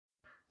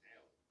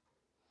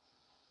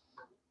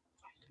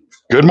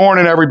Good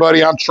morning,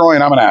 everybody. I'm Troy,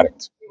 and I'm an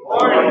addict.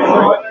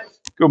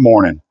 Good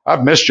morning.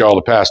 I've missed y'all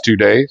the past 2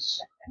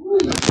 days.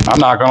 I'm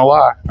not going to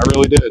lie. I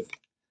really did.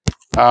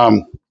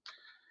 Um,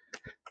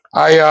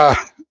 I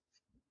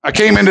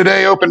came in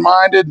today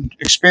open-minded,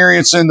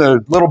 experiencing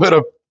the little bit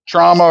of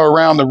trauma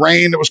around the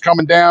rain that was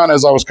coming down.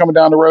 As I was coming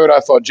down the road, I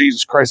thought,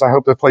 Jesus Christ, I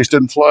hope that place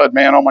didn't flood,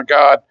 man. Oh, my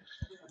God.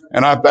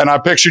 And I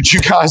pictured you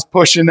guys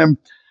pushing them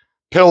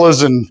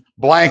pillows and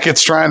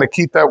blankets, trying to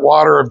keep that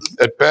water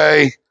at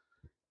bay.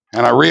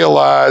 And I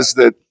realized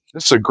that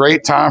this is a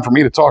great time for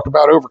me to talk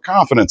about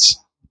overconfidence.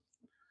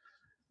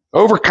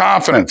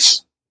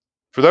 Overconfidence.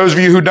 For those of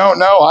you who don't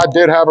know, I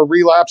did have a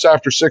relapse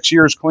after 6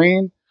 years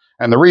clean.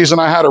 And the reason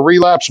I had a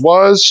relapse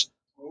was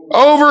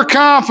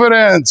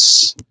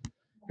overconfidence.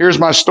 Here's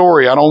my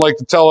story. I don't like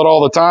to tell it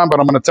all the time, but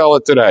I'm going to tell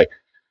it today.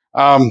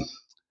 I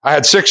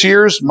had 6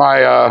 years.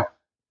 My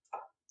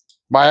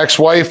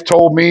ex-wife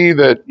told me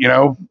that,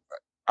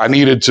 I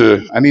needed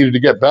to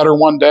get better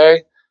one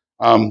day.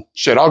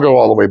 I'll go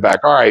all the way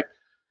back. All right.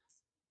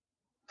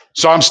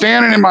 So I'm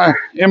standing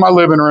in my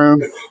living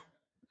room.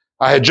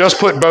 I had just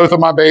put both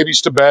of my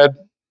babies to bed.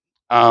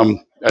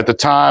 At the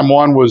time,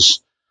 one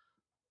was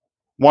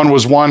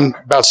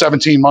about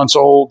 17 months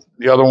old.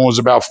 The other one was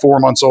about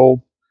 4 months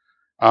old.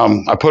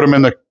 I put them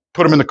in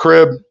the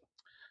crib,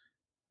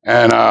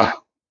 and I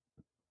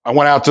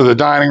went out to the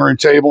dining room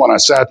table and I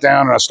sat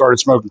down and I started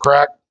smoking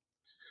crack.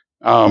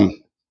 I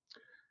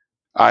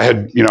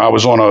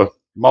was on a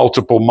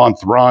multiple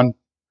month run.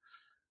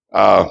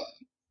 I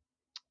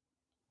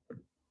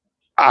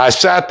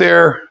sat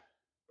there.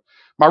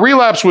 My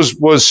relapse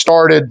was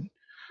started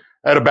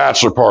at a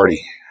bachelor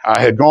party. I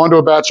had gone to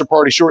a bachelor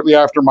party shortly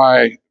after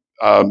my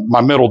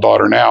middle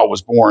daughter now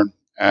was born,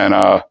 and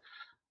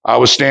I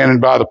was standing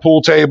by the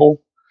pool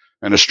table,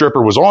 and the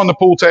stripper was on the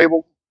pool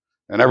table,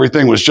 and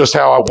everything was just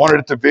how I wanted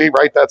it to be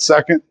right that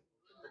second.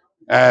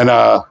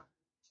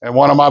 And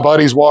one of my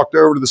buddies walked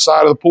over to the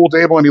side of the pool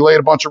table and he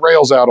laid a bunch of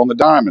rails out on the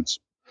diamonds,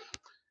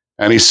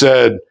 and he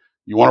said,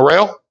 "You want a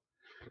rail?"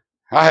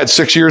 I had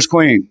 6 years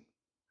clean,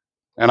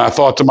 and I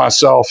thought to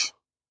myself,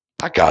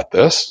 "I got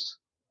this.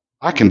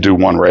 I can do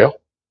one rail."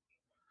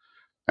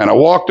 And I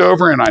walked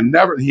over and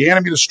he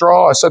handed me the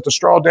straw. I set the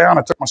straw down.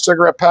 I took my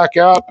cigarette pack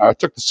out. I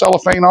took the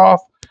cellophane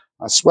off.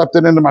 I swept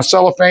it into my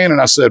cellophane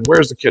and I said,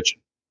 "Where's the kitchen?"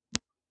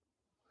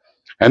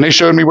 And they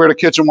showed me where the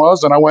kitchen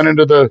was. And I went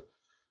into the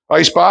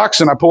ice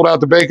box and I pulled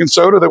out the baking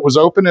soda that was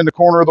open in the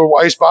corner of the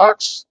ice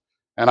box.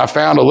 And I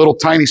found a little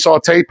tiny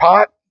saute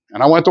pot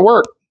and I went to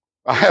work.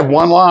 I had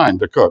one line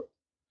to cook.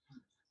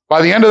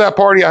 By the end of that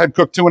party, I had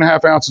cooked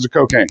 2.5 ounces of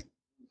cocaine.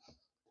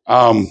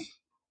 And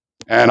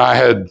I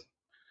had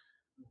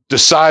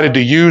decided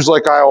to use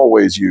like I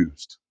always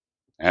used.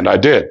 And I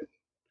did.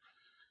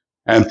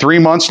 And 3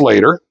 months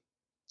later,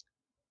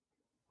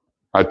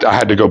 I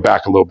had to go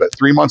back a little bit.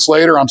 3 months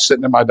later, I'm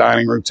sitting at my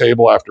dining room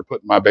table after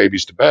putting my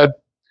babies to bed,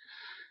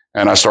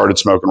 and I started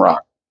smoking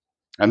rock.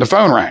 And the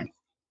phone rang.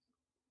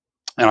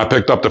 And I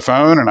picked up the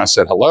phone and I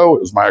said, "Hello."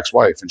 It was my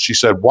ex-wife. And she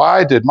said,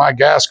 "Why did my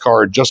gas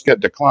card just get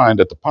declined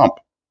at the pump?"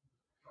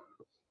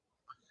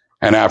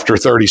 And after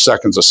 30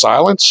 seconds of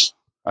silence,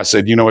 I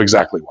said, "You know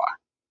exactly why."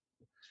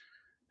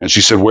 And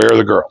she said, "Where are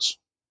the girls?"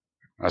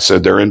 I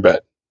said, "They're in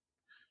bed."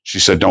 She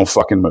said, "Don't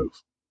fucking move."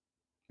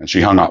 And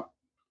she hung up.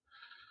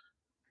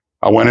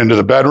 I went into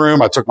the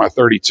bedroom. I took my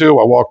 32.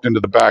 I walked into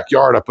the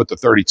backyard. I put the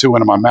 32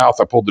 into my mouth.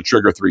 I pulled the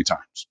trigger 3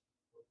 times.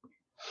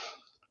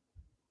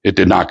 It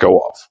did not go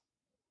off.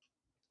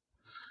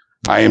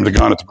 I aimed the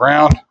gun at the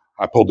ground.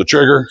 I pulled the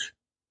trigger.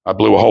 I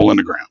blew a hole in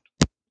the ground.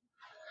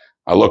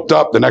 I looked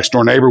up. The next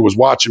door neighbor was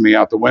watching me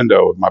out the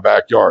window of my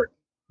backyard.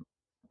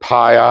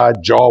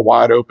 Pie-eyed, jaw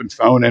wide open,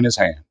 phone in his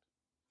hand.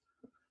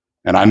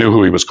 And I knew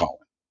who he was calling.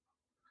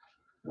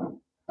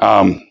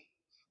 As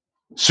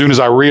soon as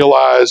I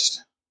realized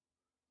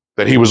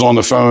that he was on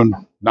the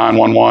phone,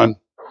 911,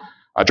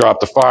 I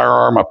dropped the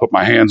firearm. I put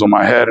my hands on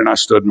my head and I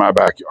stood in my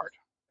backyard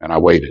and I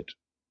waited.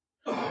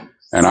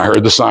 And I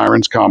heard the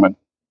sirens coming.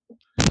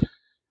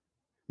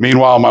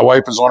 Meanwhile, my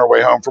wife is on her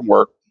way home from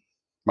work.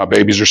 My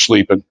babies are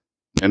sleeping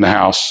in the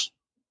house.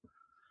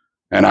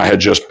 And I had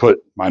just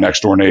put my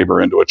next door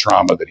neighbor into a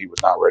trauma that he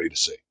was not ready to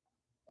see.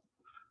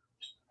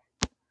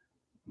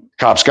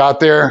 Cops got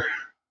there.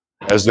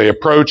 As they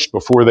approached,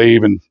 before they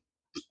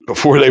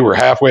were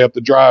halfway up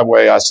the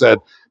driveway, I said,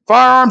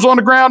 "Firearms on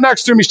the ground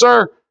next to me,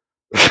 sir."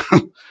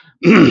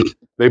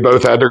 They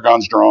both had their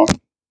guns drawn.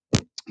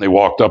 They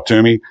walked up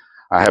to me.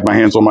 I had my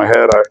hands on my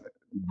head. I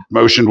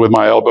motioned with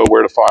my elbow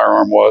where the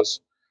firearm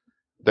was.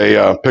 They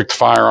picked the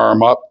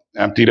firearm up,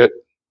 emptied it,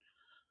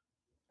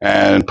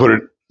 and put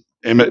it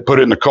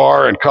in the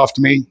car and cuffed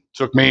me,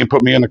 took me and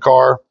put me in the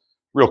car.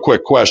 Real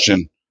quick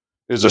question.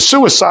 Is a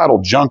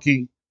suicidal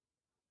junkie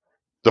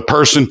the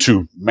person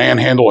to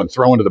manhandle and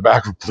throw into the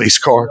back of a police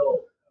car?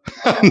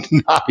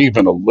 Not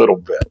even a little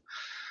bit.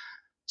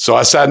 So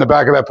I sat in the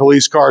back of that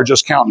police car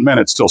just counting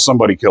minutes till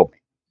somebody killed me,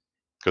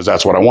 because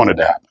that's what I wanted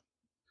to happen.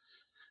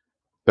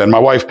 Then my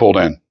wife pulled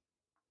in.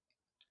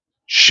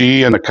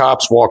 She and the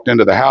cops walked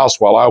into the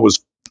house while I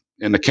was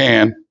in the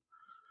can,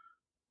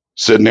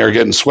 sitting there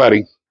getting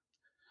sweaty.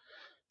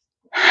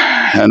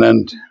 And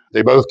then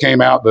they both came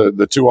out.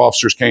 The two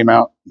officers came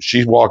out.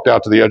 She walked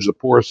out to the edge of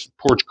the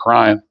porch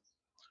crying.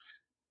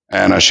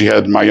 And she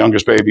had my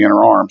youngest baby in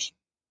her arms.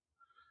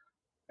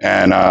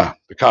 And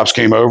the cops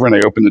came over and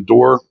they opened the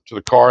door to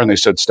the car and they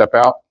said, "Step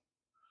out."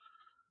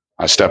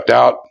 I stepped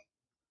out.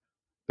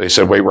 They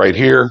said, "Wait right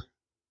here."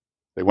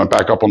 They went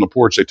back up on the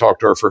porch. They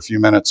talked to her for a few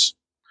minutes.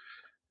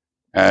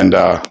 And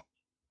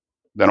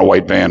then a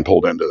white van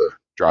pulled into the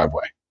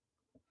driveway.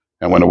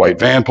 And when the white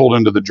van pulled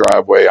into the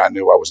driveway, I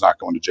knew I was not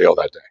going to jail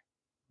that day.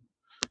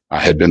 I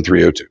had been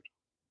 302.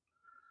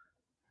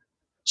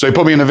 So they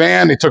put me in the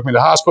van. They took me to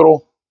the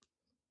hospital.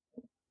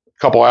 A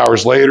couple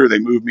hours later, they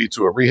moved me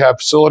to a rehab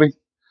facility.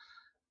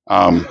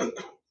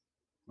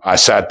 I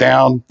sat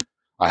down.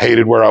 I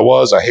hated where I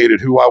was. I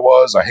hated who I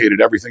was. I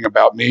hated everything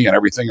about me and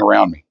everything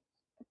around me.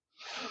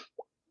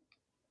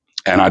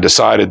 And I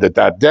decided that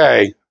that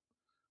day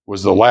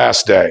was the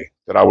last day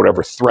that I would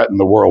ever threaten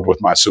the world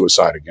with my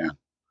suicide again.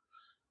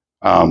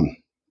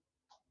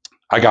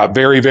 I got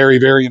very, very,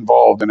 very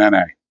involved in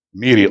NA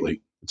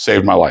immediately. It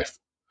saved my life.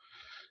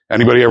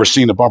 Anybody ever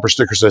seen the bumper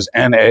sticker that says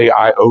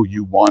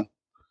NAIOU1?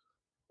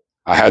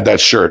 I had that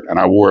shirt and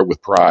I wore it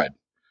with pride.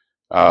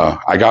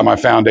 I got my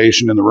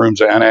foundation in the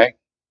rooms at NA.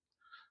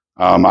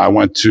 I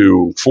went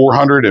to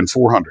 400 and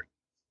 400.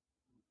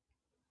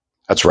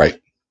 That's right.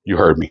 You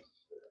heard me.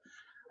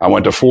 I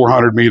went to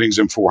 400 meetings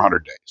in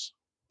 400 days.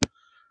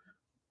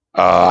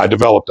 I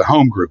developed a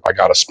home group. I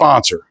got a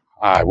sponsor.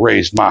 I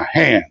raised my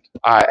hand.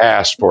 I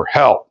asked for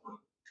help.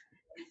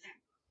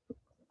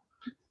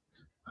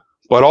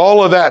 But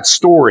all of that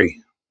story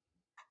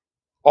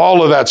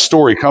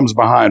comes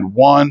behind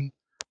one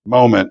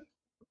moment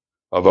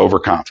of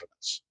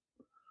overconfidence.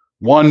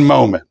 One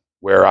moment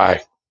where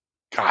I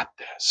got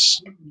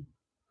this.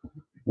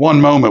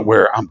 One moment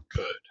where I'm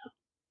good.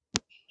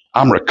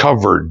 I'm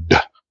recovered.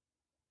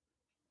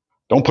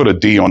 Don't put a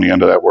D on the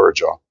end of that word,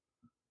 y'all.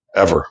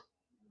 Ever.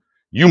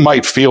 You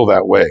might feel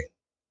that way.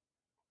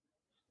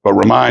 But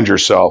remind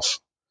yourself,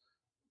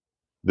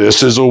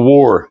 this is a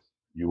war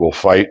you will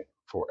fight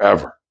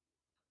forever.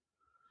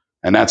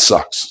 And that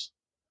sucks.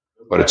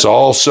 But it's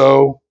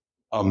also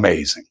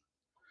amazing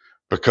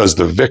because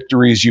the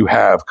victories you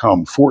have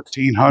come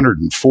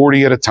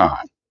 1,440 at a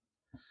time.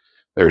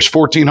 There's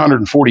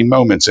 1,440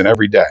 moments in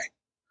every day.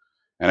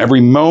 And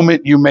every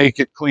moment you make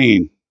it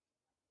clean,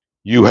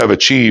 you have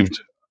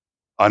achieved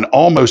an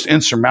almost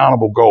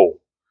insurmountable goal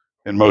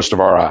in most of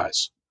our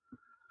eyes.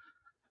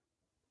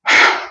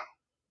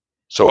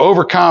 So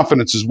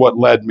overconfidence is what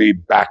led me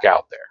back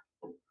out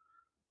there.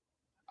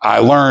 I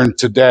learned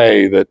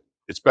today that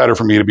it's better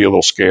for me to be a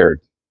little scared.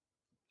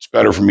 It's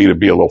better for me to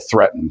be a little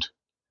threatened.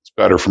 It's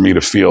better for me to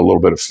feel a little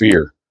bit of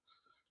fear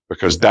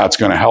because that's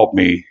going to help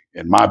me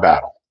in my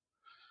battle.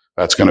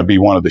 That's going to be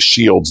one of the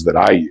shields that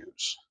I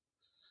use.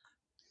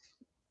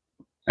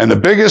 And the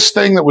biggest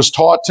thing that was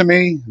taught to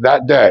me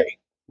that day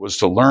was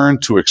to learn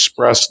to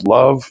express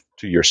love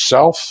to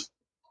yourself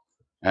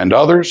and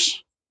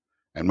others.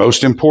 And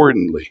most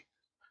importantly,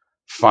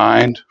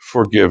 find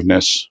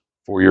forgiveness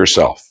for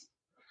yourself.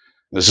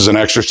 This is an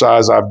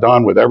exercise I've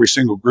done with every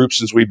single group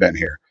since we've been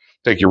here.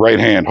 Take your right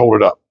hand, hold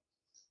it up.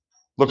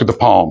 Look at the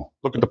palm.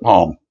 Look at the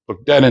palm.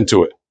 Look dead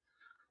into it.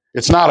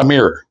 It's not a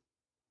mirror,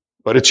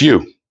 but it's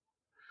you.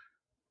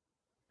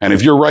 And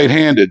if you're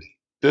right-handed,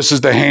 this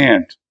is the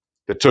hand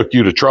that took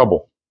you to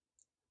trouble,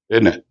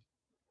 isn't it?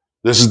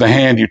 This is the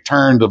hand you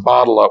turned the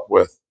bottle up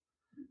with.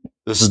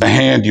 This is the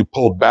hand you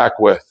pulled back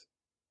with.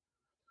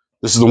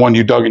 This is the one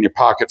you dug in your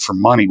pocket for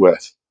money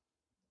with.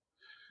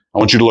 I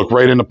want you to look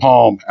right in the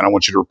palm, and I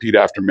want you to repeat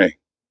after me.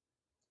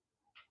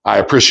 I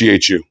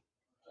appreciate you.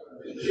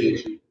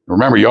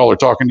 Remember, y'all are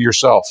talking to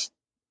yourself.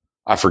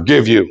 I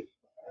forgive you.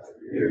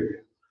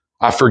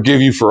 I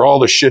forgive you for all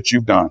the shit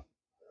you've done.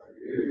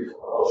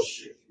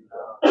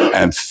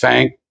 And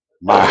thank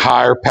my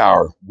higher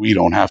power, we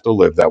don't have to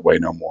live that way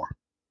no more.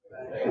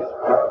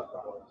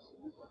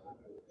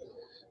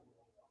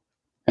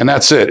 And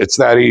that's it. It's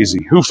that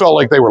easy. Who felt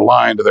like they were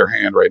lying to their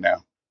hand right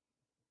now?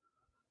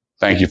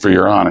 Thank you for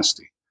your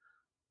honesty.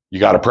 You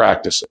got to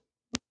practice it.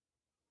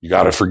 You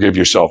got to forgive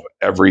yourself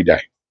every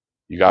day.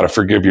 You got to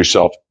forgive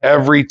yourself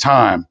every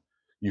time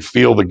you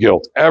feel the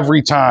guilt,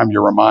 every time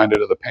you're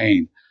reminded of the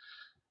pain.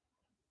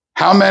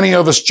 How many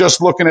of us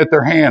just looking at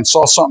their hand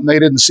saw something they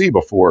didn't see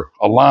before,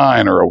 a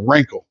line or a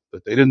wrinkle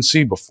that they didn't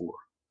see before?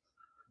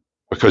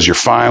 Because you're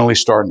finally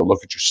starting to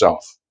look at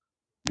yourself.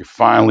 You're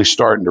finally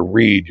starting to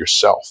read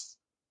yourself.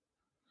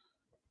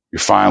 You're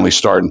finally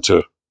starting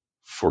to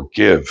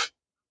forgive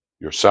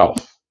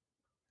yourself.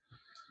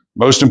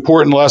 Most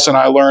important lesson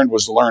I learned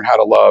was to learn how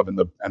to love, and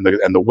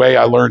the way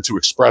I learned to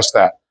express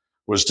that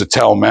was to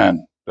tell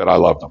men that I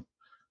loved them.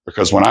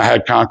 Because when I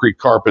had concrete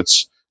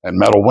carpets and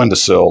metal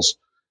windowsills,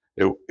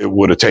 it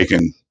would have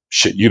taken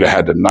shit. You'd have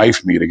had to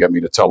knife me to get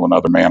me to tell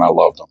another man I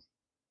loved them.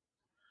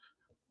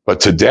 But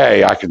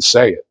today I can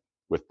say it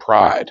with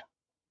pride.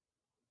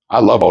 I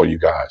love all you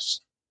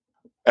guys.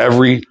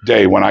 Every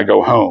day when I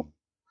go home,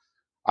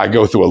 I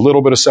go through a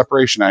little bit of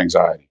separation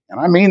anxiety. And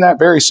I mean that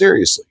very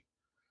seriously.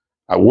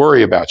 I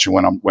worry about you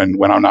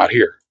when I'm not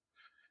here.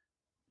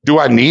 Do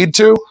I need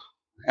to?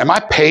 Am I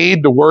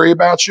paid to worry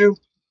about you?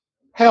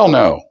 Hell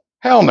no.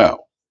 Hell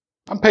no.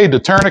 I'm paid to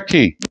turn a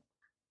key.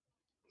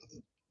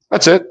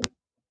 That's it.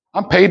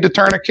 I'm paid to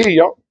turn a key,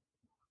 y'all.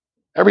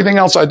 Everything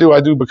else I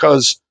do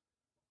because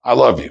I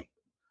love you.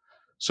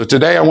 So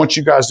today I want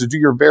you guys to do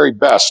your very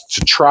best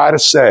to try to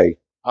say,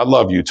 I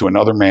love you to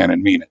another man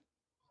and mean it.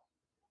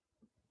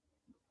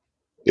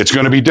 It's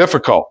going to be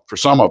difficult for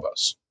some of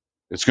us.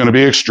 It's going to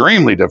be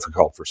extremely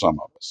difficult for some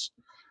of us.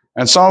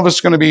 And some of it's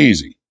going to be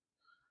easy.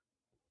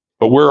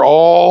 But we're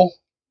all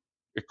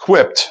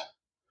equipped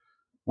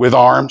with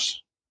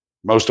arms,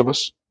 most of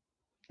us,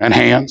 and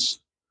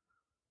hands.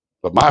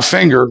 But my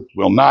finger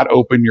will not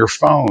open your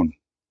phone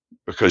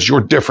because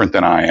you're different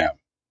than I am,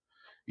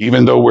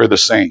 even though we're the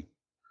same.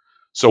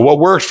 So what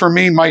works for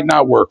me might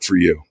not work for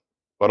you.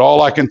 But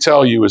all I can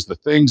tell you is the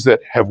things that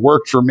have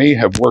worked for me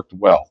have worked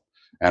well.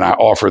 And I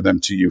offer them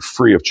to you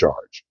free of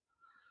charge.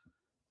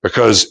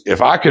 Because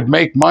if I could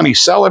make money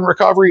selling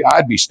recovery,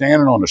 I'd be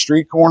standing on the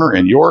street corner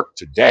in York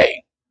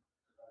today.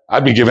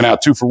 I'd be giving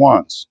out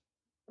 2-for-1s.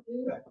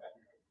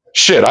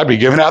 Shit, I'd be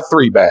giving out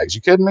 3 bags.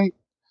 You kidding me?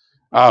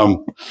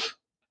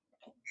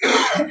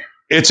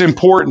 It's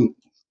important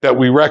that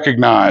we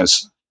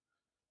recognize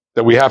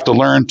that we have to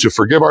learn to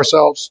forgive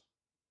ourselves.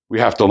 We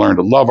have to learn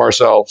to love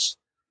ourselves.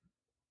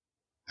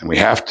 And we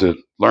have to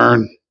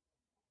learn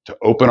to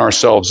open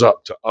ourselves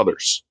up to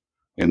others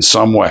in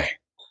some way.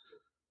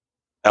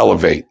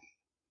 Elevate,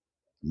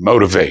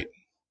 motivate,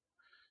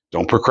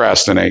 don't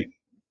procrastinate,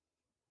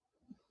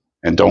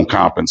 and don't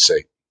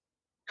compensate,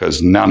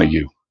 because none of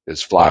you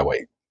is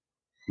flyweight.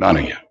 None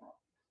of you.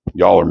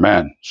 Y'all are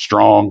men,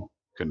 strong,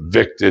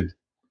 convicted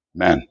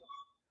men.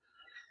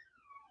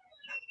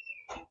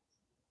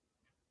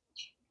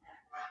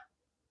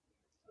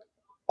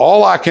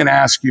 All I can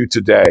ask you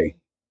today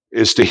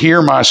is to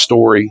hear my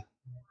story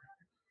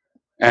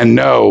and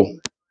know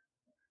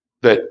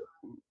that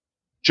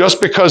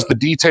just because the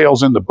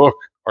details in the book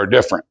are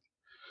different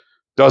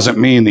doesn't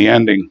mean the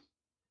ending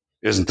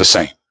isn't the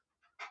same.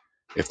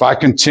 If I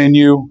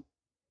continue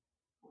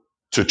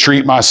to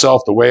treat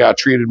myself the way I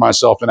treated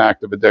myself in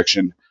active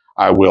addiction,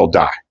 I will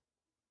die.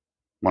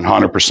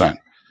 100%.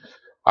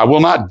 I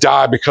will not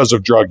die because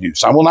of drug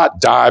use. I will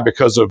not die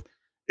because of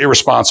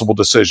irresponsible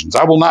decisions.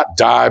 I will not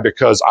die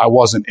because I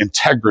wasn't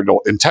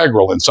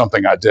integral in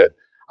something I did.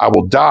 I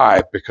will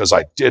die because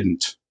I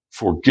didn't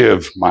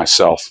forgive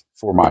myself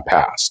for my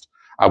past.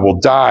 I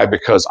will die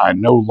because I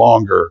no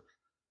longer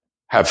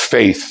have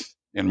faith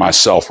in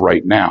myself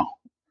right now.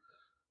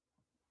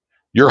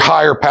 Your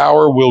higher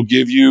power will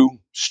give you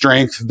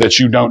strength that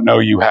you don't know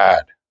you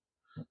had.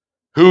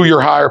 Who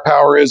your higher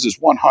power is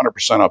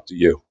 100% up to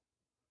you.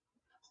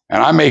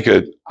 And I make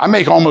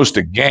almost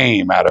a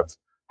game out of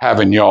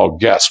having y'all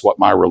guess what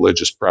my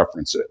religious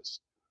preference is.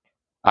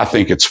 I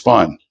think it's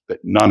fun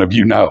that none of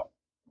you know.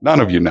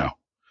 None of you know.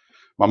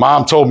 My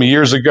mom told me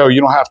years ago,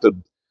 you don't have to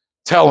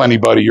tell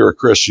anybody you're a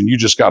Christian. You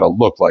just got to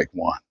look like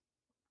one.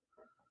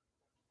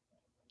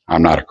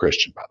 I'm not a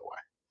Christian, by the way,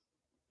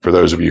 for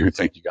those of you who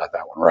think you got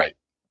that one right.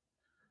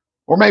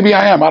 Or maybe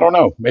I am. I don't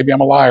know. Maybe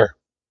I'm a liar.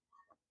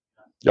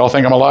 Y'all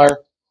think I'm a liar?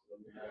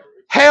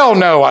 Hell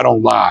no, I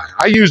don't lie.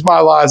 I used my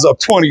lies up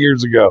 20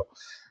 years ago.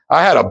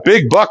 I had a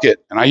big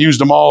bucket and I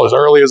used them all as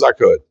early as I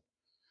could.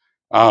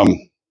 I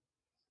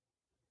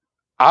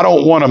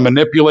don't want to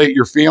manipulate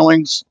your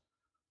feelings,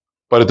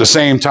 but at the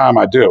same time,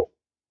 I do.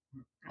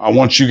 I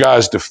want you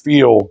guys to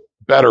feel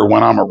better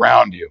when I'm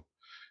around you.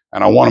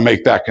 And I want to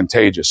make that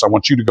contagious. I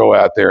want you to go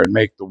out there and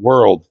make the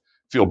world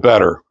feel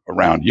better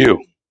around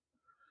you.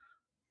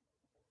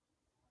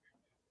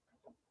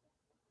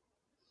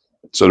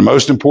 So the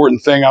most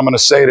important thing I'm going to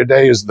say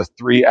today is the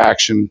 3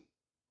 action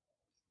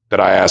that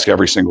I ask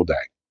every single day.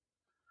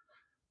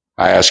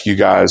 I ask you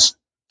guys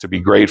to be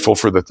grateful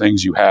for the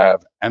things you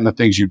have and the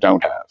things you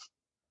don't have.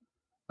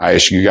 I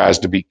ask you guys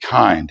to be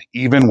kind,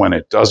 even when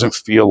it doesn't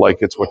feel like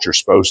it's what you're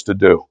supposed to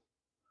do.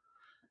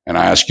 And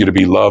I ask you to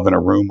be love in a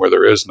room where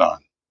there is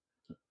none.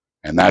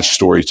 And that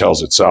story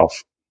tells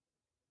itself.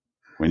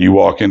 When you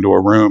walk into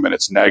a room and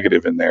it's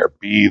negative in there,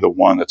 be the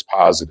one that's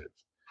positive.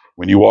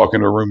 When you walk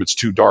into a room, it's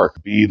too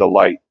dark, be the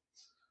light.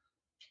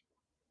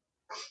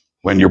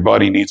 When your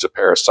buddy needs a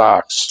pair of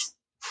socks,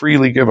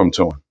 freely give them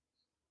to him.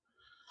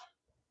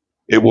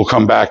 It will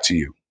come back to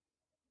you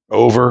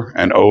over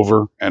and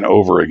over and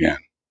over again.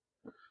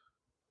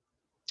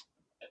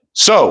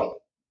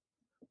 So,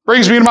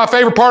 brings me to my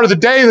favorite part of the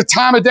day, the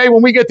time of day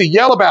when we get to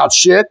yell about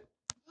shit.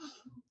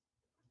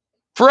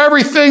 For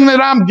everything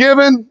that I'm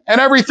given and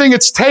everything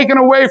that's taken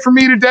away from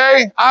me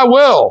today, I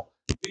will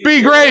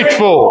be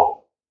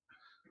grateful.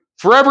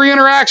 For every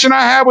interaction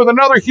I have with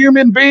another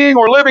human being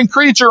or living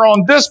creature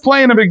on this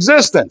plane of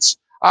existence,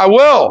 I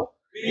will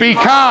be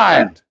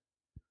kind.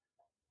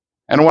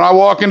 And when I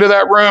walk into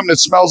that room that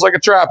smells like a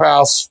trap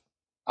house,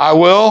 I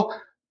will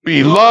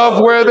be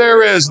love where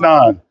there is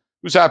none.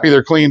 Who's happy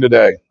they're clean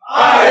today?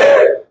 I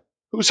am.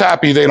 Who's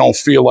happy they don't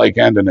feel like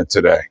ending it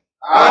today?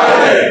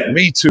 I am.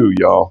 Me too,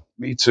 y'all.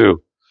 Me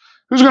too.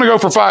 Who's going to go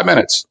for 5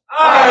 minutes?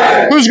 I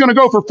am. Who's going to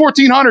go for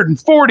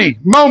 1,440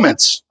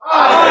 moments?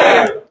 I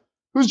am.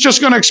 Who's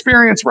just going to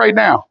experience right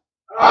now?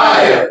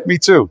 I am. Me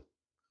too.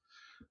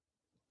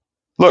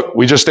 Look,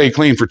 we just stayed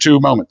clean for 2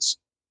 moments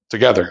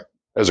together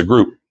as a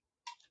group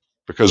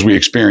because we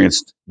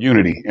experienced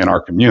unity in our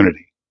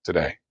community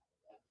today.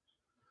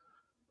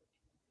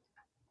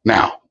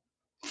 Now,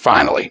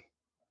 finally,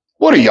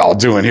 what are y'all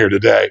doing here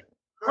today?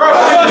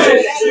 Crushing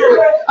this shit.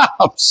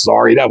 I'm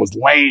sorry, that was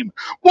lame.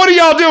 What are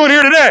y'all doing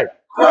here today?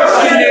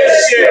 Crushing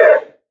this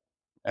shit.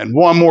 And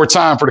one more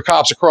time for the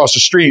cops across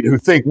the street who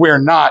think we're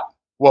not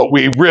what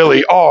we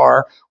really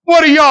are.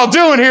 What are y'all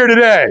doing here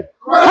today?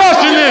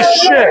 Crushing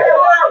this shit.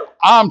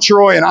 I'm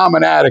Troy and I'm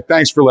an addict.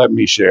 Thanks for letting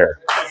me share.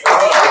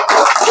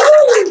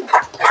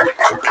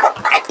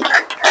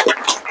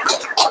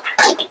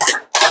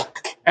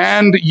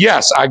 And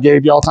yes, I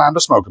gave y'all time to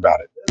smoke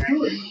about it.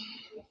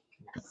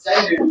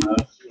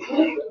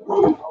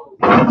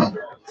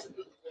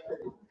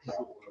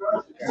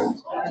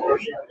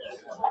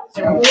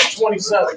 27.